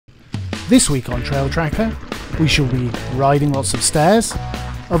This week on Trail Tracker, we shall be riding lots of stairs,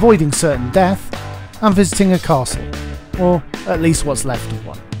 avoiding certain death, and visiting a castle, or at least what's left of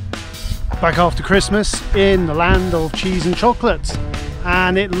one. Back after Christmas in the land of cheese and chocolate,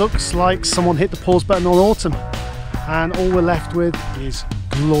 and it looks like someone hit the pause button on autumn, and all we're left with is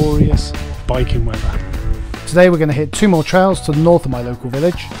glorious biking weather. Today we're going to hit 2 more trails to the north of my local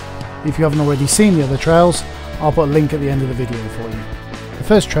village. If you haven't already seen the other trails, I'll put a link at the end of the video for you. The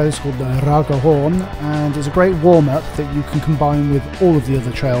first trail is called the Raggenhorn, and is a great warm-up that you can combine with all of the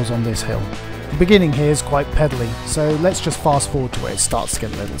other trails on this hill. The beginning here is quite pedally, so let's just fast forward to where it starts to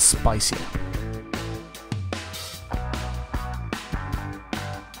get a little spicier.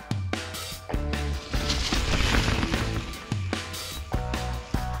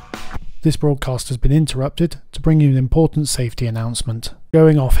 This broadcast has been interrupted to bring you an important safety announcement.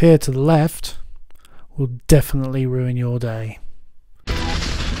 Going off here to the left will definitely ruin your day.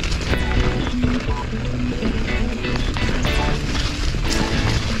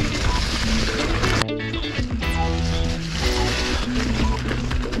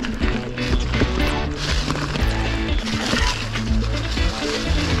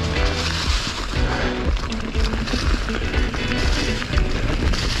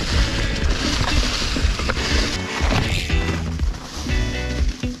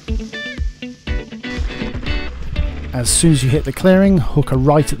 As soon as you hit the clearing, hook a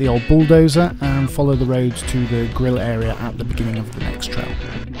right at the old bulldozer and follow the roads to the grill area at the beginning of the next trail.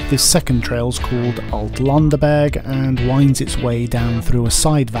 This second trail is called Altlandenberg and winds its way down through a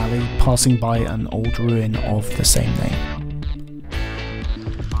side valley, passing by an old ruin of the same name.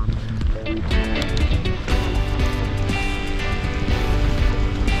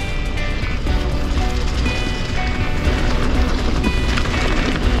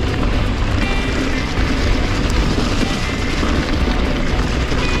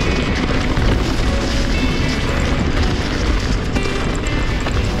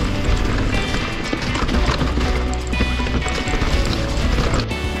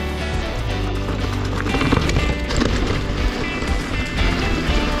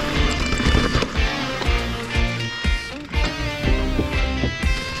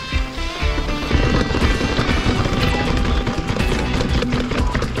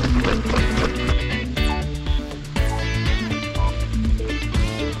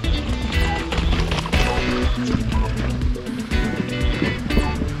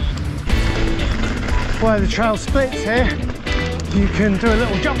 Where the trail splits here, you can do a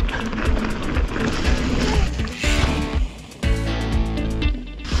little jump.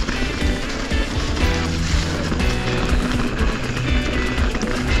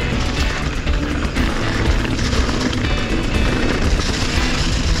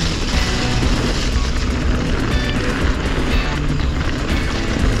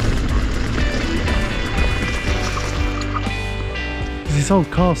 There's this old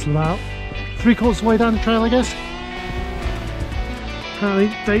castle out 3/4 of the way down the trail, I guess. Apparently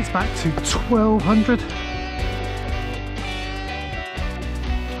it dates back to 1200.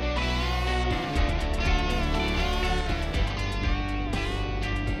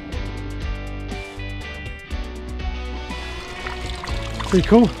 Pretty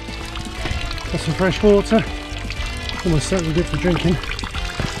cool. Got some fresh water. Almost certainly good for drinking.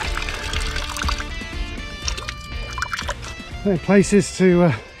 There are places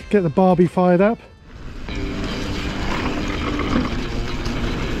to get the barbie fired up.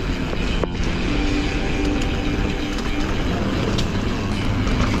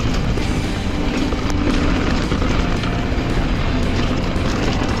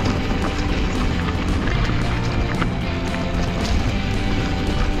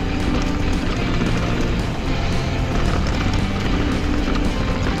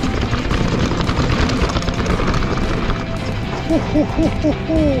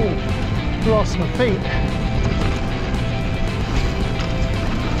 Lost my feet.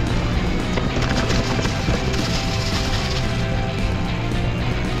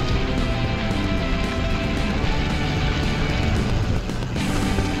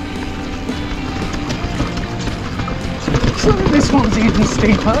 So this one's even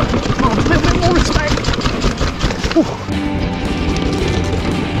steeper. Oh, a little bit more respect.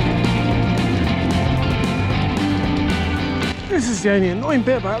 This is the only annoying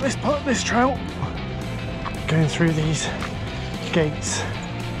bit about this part of this trail. Going through these gates.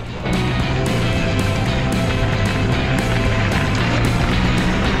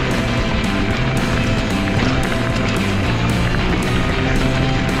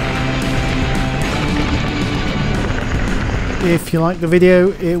 If you like the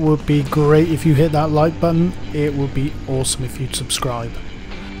video, it would be great if you hit that like button. It would be awesome if you'd subscribe.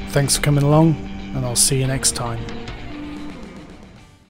 Thanks for coming along, and I'll see you next time.